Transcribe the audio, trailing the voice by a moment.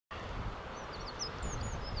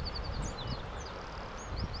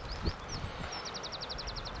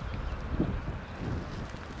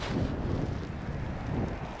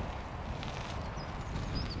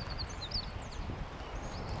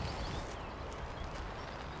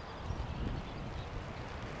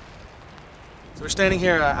So we're standing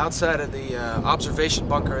here outside of the observation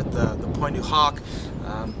bunker at the Pointe Du Hoc,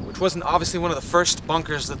 which wasn't obviously one of the first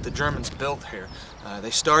bunkers that the Germans built here. They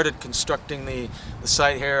started constructing the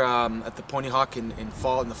site here at the Pointe Du Hoc in the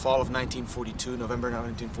fall of 1942, November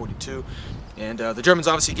 1942. And the Germans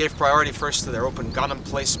obviously gave priority first to their open gun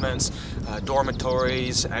emplacements,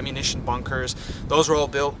 dormitories, ammunition bunkers. Those were all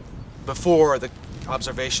built before the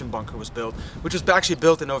observation bunker was built, which was actually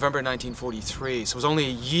built in November 1943. So it was only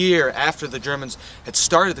a year after the Germans had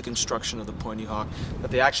started the construction of the Pointe Du Hoc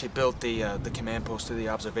that they actually built the command post to the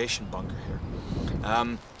observation bunker here.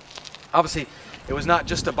 Obviously, it was not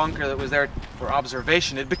just a bunker that was there for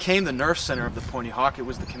observation. It became the nerve center of the Pointe Du Hoc. It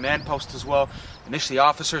was the command post as well. Initially,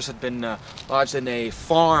 officers had been lodged in a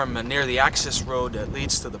farm near the access road that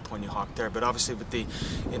leads to the Pointe Du Hoc there. But obviously, with the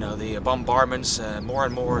the bombardments, more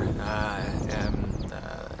and more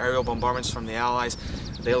aerial bombardments from the Allies,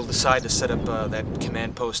 they'll decide to set up that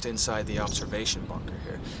command post inside the observation bunker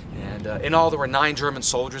here. And in all, there were 9 German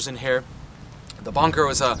soldiers in here. The bunker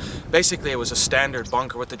was basically it was a standard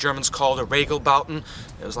bunker, what the Germans called a Regelbauten.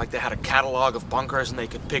 It was like they had a catalog of bunkers and they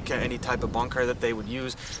could pick any type of bunker that they would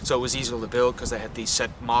use. So it was easy to build because they had these set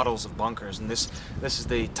models of bunkers. And this is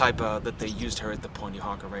the type that they used here at the Pointe Du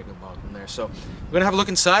Hoc, a Regelbauten there. So we're going to have a look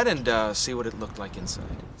inside and see what it looked like inside.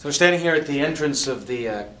 So we're standing here at the entrance of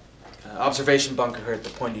the observation bunker here at the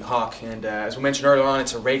Pointe Du Hoc, and as we mentioned earlier on,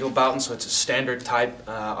 it's a Regelbauten, so it's a standard type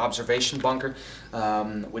observation bunker,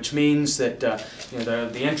 which means that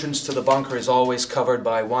the entrance to the bunker is always covered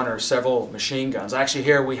by one or several machine guns. Actually,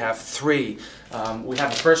 here we have 3. We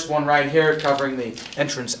have the first one right here covering the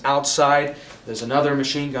entrance outside. There's another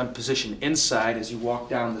machine gun position inside as you walk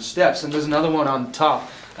down the steps, and there's another one on top,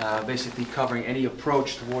 basically covering any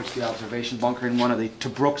approach towards the observation bunker in one of the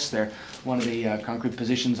Tobruks there, one of the concrete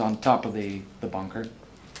positions on top of the bunker.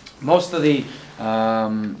 Most of the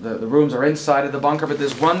rooms are inside of the bunker, but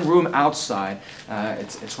there's one room outside.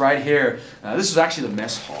 It's right here. This is actually the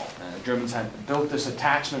mess hall. The Germans had built this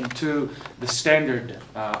attachment to the standard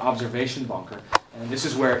observation bunker, and this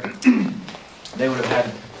is where they would have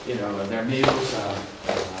had their meals.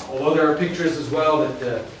 Although there are pictures as well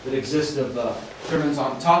that exist of Germans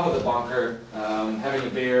on top of the bunker having a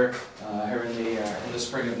beer here in the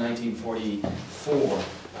spring of 1944.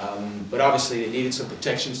 But obviously they needed some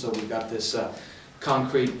protection, so we've got this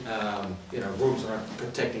concrete rooms that are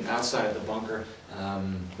protecting outside of the bunker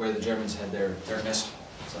where the Germans had their mess hall.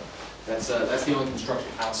 So that's the only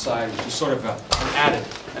construction outside, which is sort of an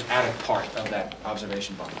added part of that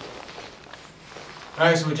observation bunker.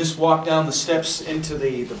 Alright, so we just walked down the steps into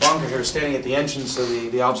the bunker here, standing at the entrance of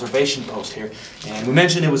the observation post here. And we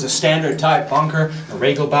mentioned it was a standard type bunker, a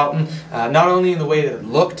Regelbauten, not only in the way that it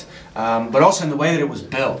looked, but also in the way that it was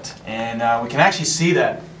built. And we can actually see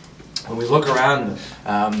that when we look around,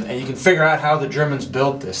 and you can figure out how the Germans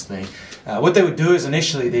built this thing. What they would do is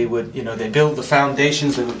initially they would, they build the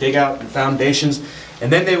foundations, they would dig out the foundations,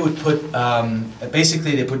 and then they would put,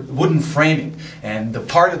 basically they put wooden framing. And the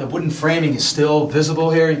part of the wooden framing is still visible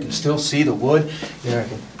here. You can still see the wood. You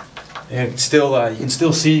can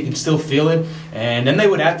still see, you can still feel it. And then they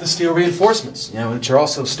would add the steel reinforcements, which are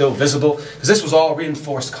also still visible, because this was all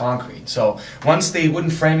reinforced concrete. So once the wooden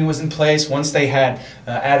framing was in place, once they had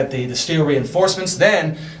added the steel reinforcements,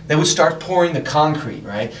 then they would start pouring the concrete,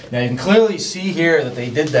 right? Now you can clearly see here that they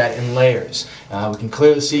did that in layers. We can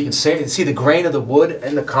clearly see, you can see the grain of the wood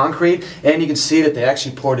and the concrete, and you can see that they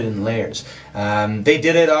actually poured it in layers. They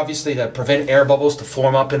did it obviously to prevent air bubbles to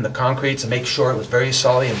form up in the concrete, to make sure it was very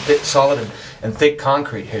solid and thick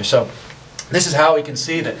concrete here. So this is how we can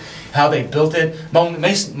see that how they built it,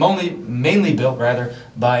 mainly built rather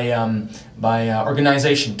by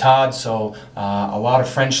Organization Todd. So a lot of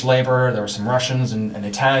French labor, there were some Russians and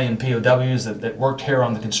Italian POWs that worked here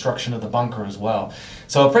on the construction of the bunker as well.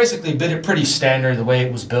 So basically pretty standard the way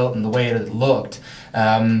it was built and the way it looked.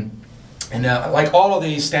 Like all of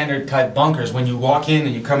these standard type bunkers, when you walk in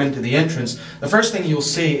and you come into the entrance, the first thing you'll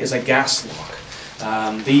see is a gas lock.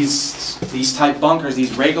 These type bunkers,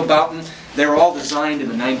 these Regelbauten, they're all designed in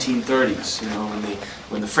the 1930s,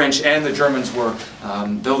 when the French and the Germans were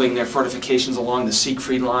building their fortifications along the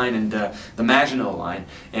Siegfried line and the Maginot line.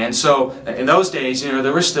 And so in those days,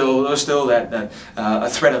 there was still that a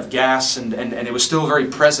threat of gas, and it was still very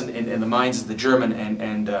present in the minds of the German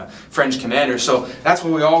and French commanders. So that's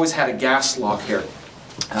why we always had a gas lock here.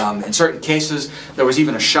 In certain cases, there was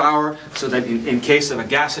even a shower, so that in case of a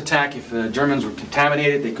gas attack, if the Germans were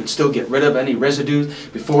contaminated, they could still get rid of any residue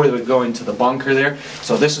before they would go into the bunker there.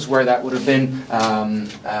 So this is where that would have been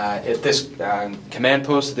at this command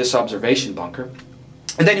post, this observation bunker.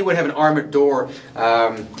 And then you would have an armored door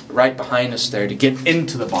right behind us there to get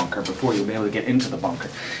into the bunker before you'll be able to get into the bunker.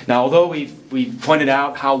 Now, although we pointed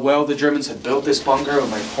out how well the Germans had built this bunker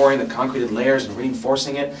by pouring the concreted layers and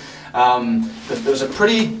reinforcing it, there's a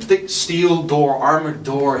pretty thick steel door, armored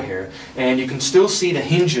door here, and you can still see the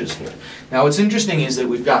hinges here. Now, what's interesting is that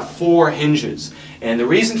we've got 4 hinges, and the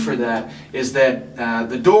reason for that is that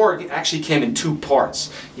the door actually came in 2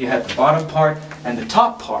 parts. You had the bottom part and the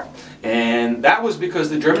top part. And that was because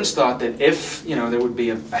the Germans thought that if there would be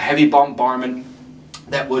a heavy bombardment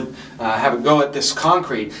that would have a go at this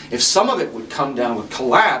concrete, if some of it would come down, would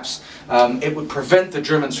collapse, it would prevent the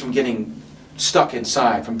Germans from getting stuck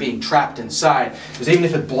inside, from being trapped inside. Because even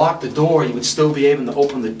if it blocked the door, you would still be able to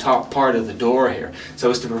open the top part of the door here. So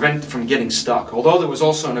as to prevent it from getting stuck. Although there was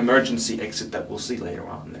also an emergency exit that we'll see later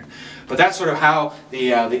on there. But that's sort of how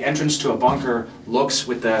the entrance to a bunker looks,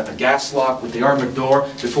 with the gas lock, with the armored door,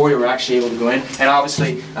 before you were actually able to go in. And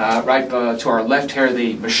obviously, right to our left here,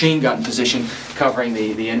 the machine gun position covering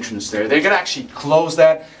the entrance there. They could actually close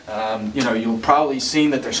that. You'll probably seen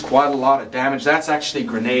that there's quite a lot of damage. That's actually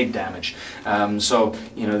grenade damage. So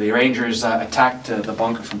the Rangers attacked the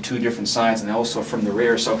bunker from 2 different sides and also from the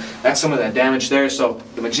rear. So that's some of that damage there. So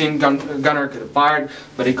the machine gunner could have fired,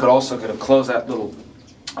 but he could have closed that little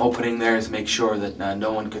opening there to make sure that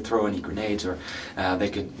no one could throw any grenades, or they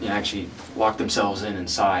could actually lock themselves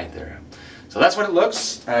inside there. So that's what it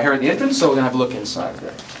looks here at the entrance. So we're going to have a look inside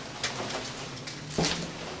there.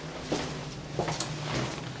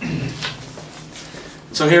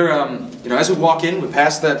 So here, as we walk in, we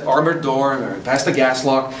pass that armored door, or past the gas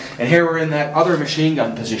lock, and here we're in that other machine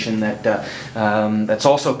gun position that's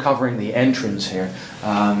also covering the entrance here.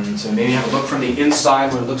 So maybe have a look from the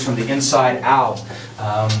inside, where it looks from the inside out.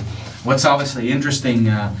 What's obviously interesting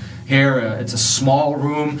here, it's a small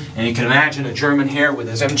room, and you can imagine a German here with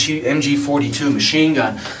his MG42 machine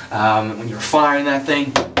gun. When you're firing that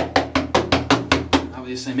thing,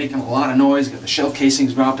 obviously making a lot of noise, got the shell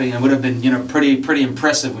casings dropping, and it would have been pretty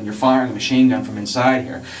impressive when you're firing a machine gun from inside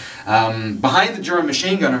here. Behind the German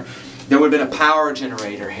machine gunner, there would have been a power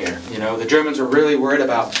generator here. The Germans were really worried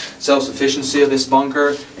about self-sufficiency of this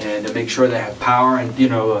bunker and to make sure they had power. And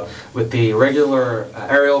with the regular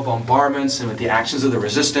aerial bombardments and with the actions of the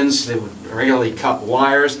resistance, they would regularly cut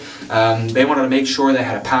wires. They wanted to make sure they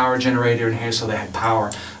had a power generator in here, so they had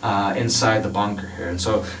power inside the bunker here. And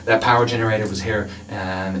so that power generator was here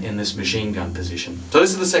in this machine gun position. So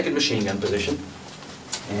this is the second machine gun position.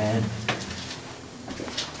 And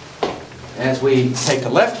as we take the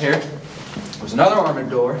left here, there's another armored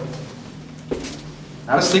door.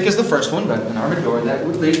 Not as thick as the first one, but an armored door that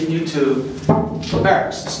would lead you to the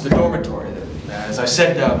barracks. This is the dormitory. As I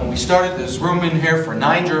said when we started, there's room in here for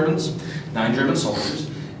 9 German soldiers,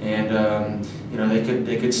 and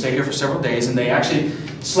they could stay here for several days, and they actually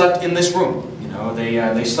slept in this room.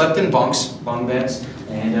 They slept in bunk beds,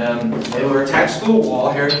 and they were attached to a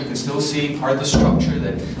wall here. You can still see part of the structure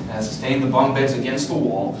that sustained the bunk beds against the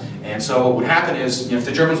wall. And so what would happen is, if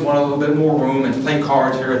the Germans wanted a little bit more room and play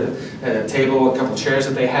cards here at a table, a couple of chairs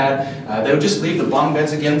that they had, they would just leave the bunk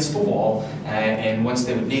beds against the wall. And once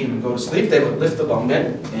they would need them and go to sleep, they would lift the bunk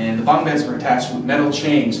bed. And the bunk beds were attached with metal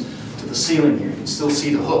chains to the ceiling here. You can still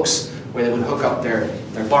see the hooks where they would hook up their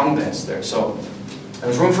bunk beds there. So there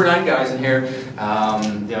was room for 9 guys in here.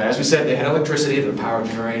 As we said, they had electricity, the power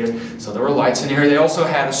generator, so there were lights in here. They also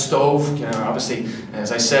had a stove. Obviously,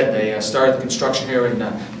 as I said, they started the construction here in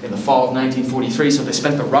the fall of 1943, so they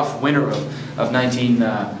spent the rough winter of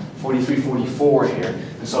 1943-44 here.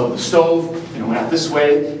 And so the stove, went out this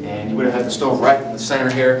way, and you would have had the stove right in the center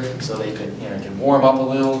here, so they could, can warm up a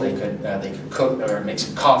little. They could cook or make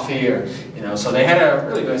some coffee, or so they had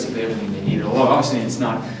really basically everything they needed. Although obviously it's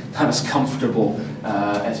not as comfortable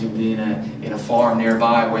as you'd be in a farm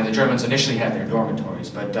nearby where the Germans initially had their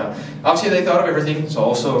dormitories. But obviously they thought of everything, so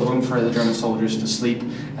also a room for the German soldiers to sleep.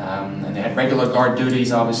 And they had regular guard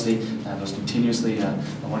duties, obviously. There was continuously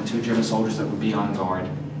 1 or 2 German soldiers that would be on guard.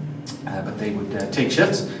 But they would take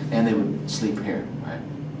shifts and they would sleep here. Right?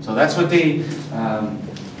 So that's what the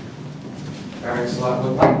barracks lot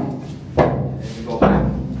looked like. And if you go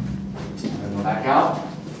back out.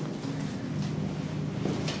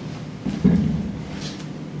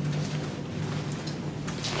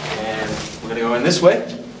 We're going to go in this way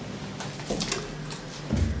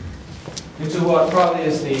into what probably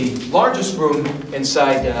is the largest room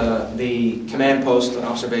inside the command post, the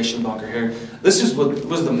observation bunker here. This is what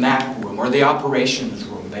was the map room, or the operations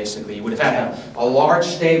room, basically. You would have had a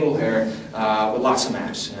large table here with lots of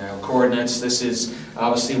maps, coordinates. This is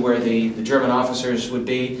obviously where the German officers would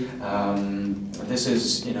be. This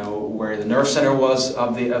is, you know, where the nerve center was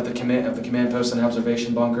of the command post and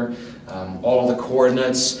observation bunker. All the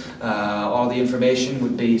coordinates, all the information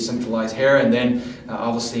would be centralized here, and then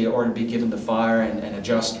obviously order to be given to fire and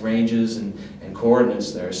adjust ranges and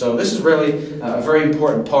coordinates there. So this is really a very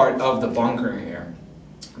important part of the bunker here.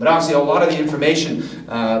 But obviously a lot of the information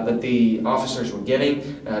that the officers were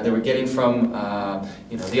getting, they were getting from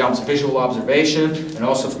you know, the visual observation, and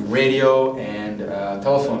also from radio and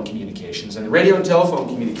telephone communications. And the radio and telephone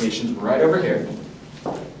communications were right over here.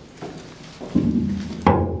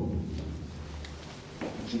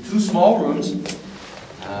 Two small rooms.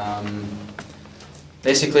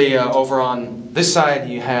 Basically, over on this side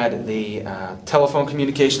you had the telephone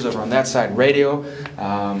communications, over on that side radio.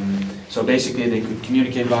 So basically they could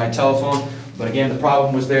communicate via telephone. But again, the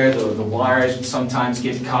problem was there, the wires would sometimes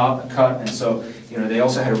get cut, and so, you know, they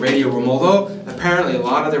also had a radio room, although apparently a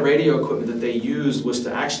lot of the radio equipment that they used was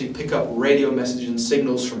to actually pick up radio messages and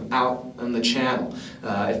signals from out on the channel.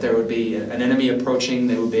 If there would be an enemy approaching,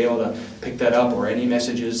 they would be able to pick that up, or any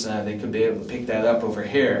messages, they could be able to pick that up over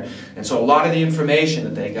here. And so a lot of the information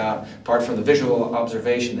that they got, apart from the visual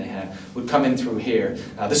observation they had, would come in through here.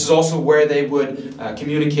 This is also where they would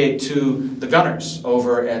communicate to the gunners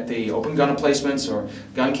over at the open gun emplacements or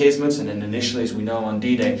gun casements, and then initially, as we know on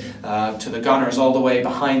D-Day, to the gunners all the way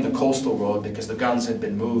behind the coastal road, because the guns had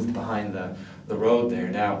been moved behind the road there.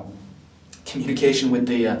 Now, communication with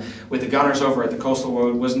the gunners over at the coastal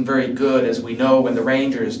road wasn't very good, as we know. When the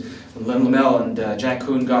Rangers, when Lynn Lamel and Jack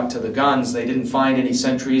Coon got to the guns, they didn't find any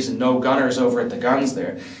sentries and no gunners over at the guns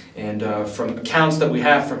there. And from accounts that we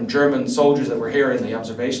have from German soldiers that were here in the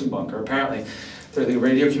observation bunker, apparently through the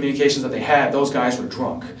radio communications that they had, those guys were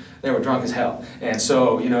drunk. They were drunk as hell. And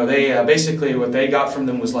so, you know, they basically what they got from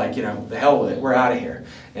them was like, you know, the hell with it, we're out of here.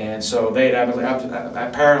 And so they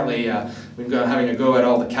apparently been having a go at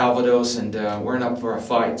all the Calvados, and weren't up for a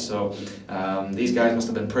fight. So these guys must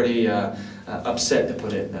have been pretty upset, to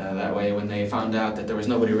put it that way, when they found out that there was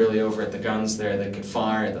nobody really over at the guns there that could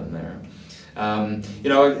fire them there. You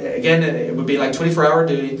know, again, it would be like 24-hour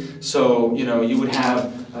duty, so, you know, you would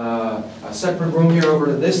have a separate room here over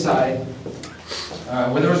to this side,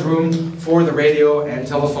 where there was room for the radio and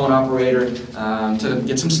telephone operator to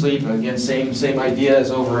get some sleep. Again, same idea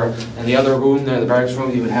as over in the other room there, the barracks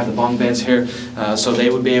room. You would have the bunk beds here, so they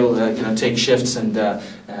would be able to, you know, take shifts and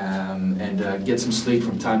get some sleep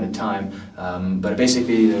from time to time. But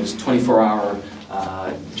basically, there was a 24-hour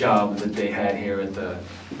job that they had here at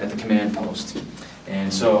the command post.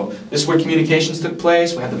 And so this is where communications took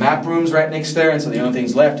place. We had the map rooms right next there, and so the only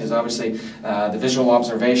things left is obviously the visual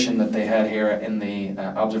observation that they had here in the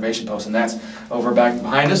observation post, and that's over back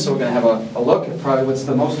behind us. So we're going to have a look at probably what's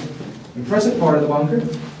the most impressive part of the bunker.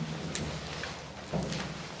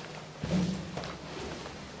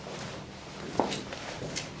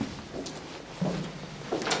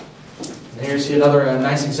 And here you see another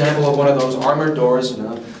nice example of one of those armored doors. You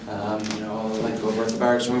know, like over at the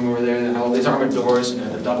barracks room over there, and all these armored doors,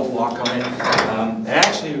 and a double lock on it. And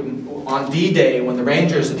actually, on D-Day, when the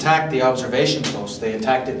Rangers attacked the observation post, they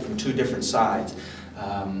attacked it from two different sides.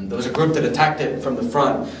 There was a group that attacked it from the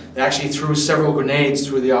front. They actually threw several grenades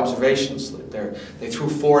through the observation slit there. They threw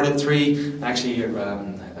 4 to 3, actually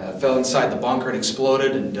fell inside the bunker and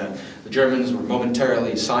exploded, and the Germans were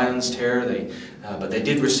momentarily silenced here. But they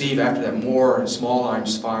did receive, after that, more small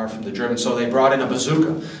arms fire from the Germans. So they brought in a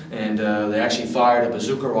bazooka, and they actually fired a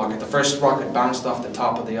bazooka rocket. The first rocket bounced off the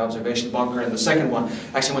top of the observation bunker, and the second one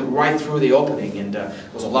actually went right through the opening, and there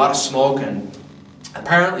was a lot of smoke. And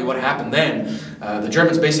apparently what happened then, the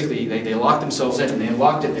Germans basically, they locked themselves in, and they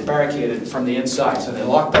locked it, they barricaded it from the inside. So they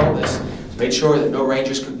locked all this, made sure that no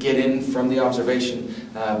Rangers could get in from the observation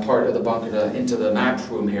part of the bunker into the map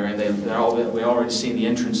room here, and we already seen the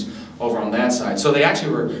entrance over on that side. So they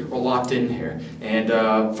actually were locked in here. And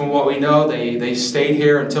from what we know, they stayed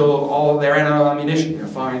here until they ran out of ammunition. They're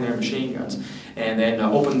firing their machine guns. And then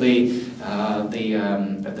opened the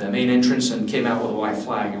main entrance and came out with a white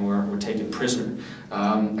flag, and were taken prisoner.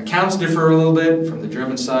 Accounts differ a little bit from the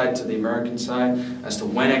German side to the American side as to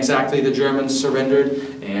when exactly the Germans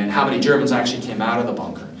surrendered and how many Germans actually came out of the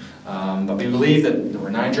bunker. But we believe that there were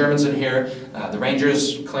 9 Germans in here. The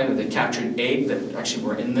Rangers claim that they captured 8 that actually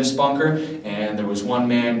were in this bunker, and there was one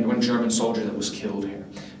German soldier that was killed here.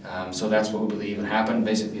 So that's what we believe had happened.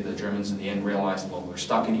 Basically, the Germans in the end realized, well, we're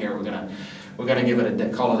stuck in here. We're gonna give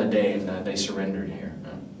it call it a day, and they surrendered here.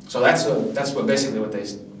 So that's what basically what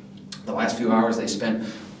the last few hours they spent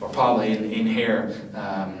were probably in here,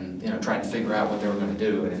 you know, trying to figure out what they were going to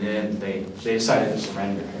do. And in the end, they decided to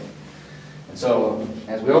surrender here. And so,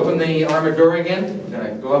 as we open the armored door again, we're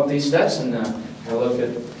going to go up these steps and have a look at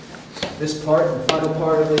this part, the final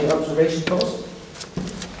part of the observation post.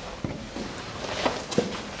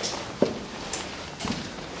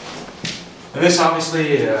 And this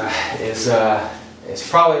obviously is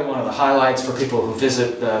probably one of the highlights for people who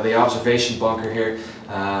visit the observation bunker here.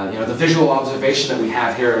 You know, the visual observation that we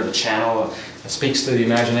have here on the channel speaks to the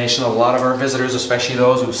imagination of a lot of our visitors, especially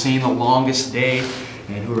those who've seen The Longest Day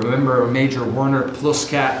and who remember Major Werner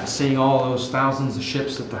Pluskat seeing all those thousands of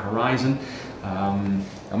ships at the horizon.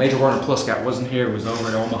 Major Werner Pluskat wasn't here, it was over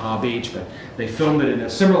at Omaha Beach, but they filmed it in a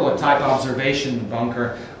similar type observation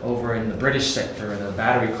bunker over in the British sector in a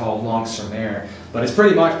battery called Long-sur-Mer. But it's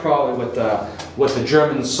pretty much probably what the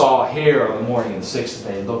Germans saw here on the morning of the 6th.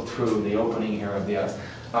 They looked through the opening here of the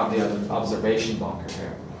observation bunker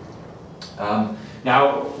here.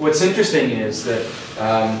 Now, what's interesting is that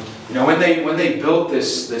you know, when they built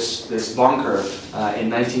this bunker in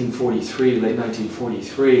 1943, late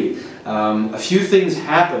 1943, a few things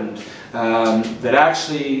happened that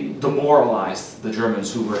actually demoralized the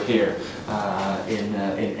Germans who were here in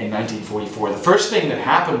 1944. The first thing that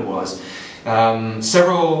happened was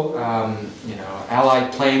several you know,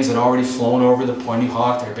 Allied planes had already flown over the Pointe Du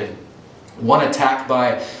Hoc. There had been one attack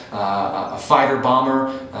by a fighter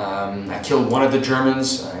bomber that killed one of the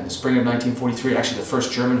Germans in the spring of 1943, actually the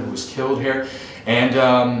first German who was killed here. And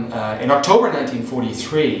in October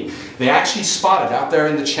 1943, they actually spotted out there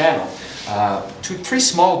in the channel three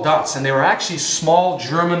small dots, and they were actually small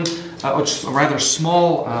German, or rather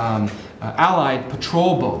small Allied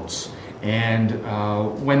patrol boats. And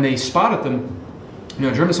when they spotted them, you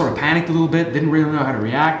know, Germans sort of panicked a little bit, didn't really know how to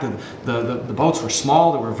react. The boats were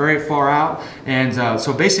small, they were very far out, and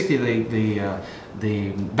so basically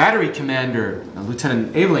the battery commander,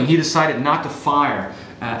 Lieutenant Aveling, he decided not to fire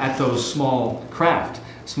at those small craft,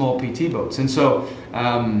 small PT boats. And so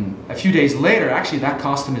a few days later, actually that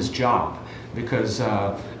cost him his job, because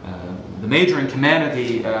the major in command of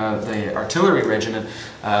the artillery regiment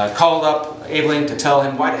called up Aveling to tell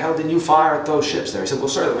him, why the hell didn't you fire at those ships there? He said, well,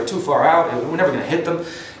 sir, they were too far out, and we're never going to hit them.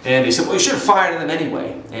 And he said, well, you should have fired at them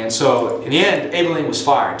anyway. And so in the end, Aveling was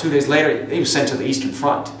fired. 2 days later, he was sent to the Eastern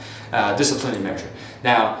Front, disciplinary measure.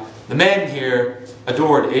 Now, the men here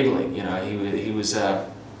adored Aveling. You know, he was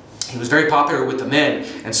very popular with the men,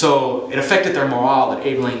 and so it affected their morale that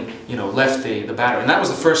Aveling, you know, left the battery. And that was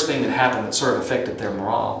the first thing that happened that sort of affected their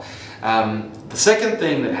morale. The second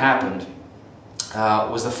thing that happened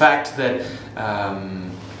was the fact that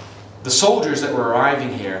the soldiers that were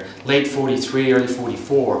arriving here, late 43, early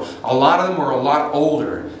 44, a lot of them were a lot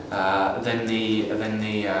older than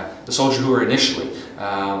the soldiers who were initially.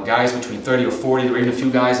 Guys between 30 or 40, there were even a few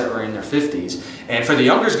guys that were in their 50s. And for the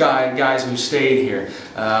younger guys who stayed here,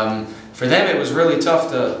 for them it was really tough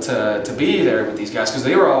to be there with these guys, because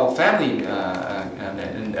they were all family,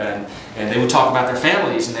 and they would talk about their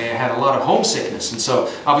families, and they had a lot of homesickness, and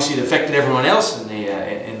so obviously it affected everyone else in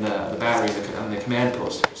the battery, on the command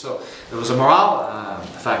post. So there was a morale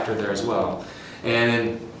factor there as well.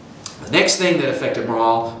 And the next thing that affected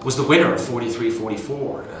morale was the winter of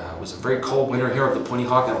 43-44. It was a very cold winter here of the Pointe Du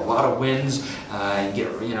Hoc. Had a lot of winds. It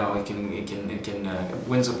can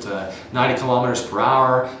winds up to 90 kilometers per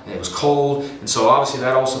hour. And it was cold, and so obviously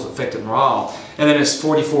that also affected morale. And then as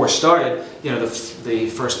 44 started, you know, the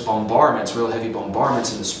first bombardments, real heavy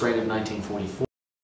bombardments in the spring of 1944.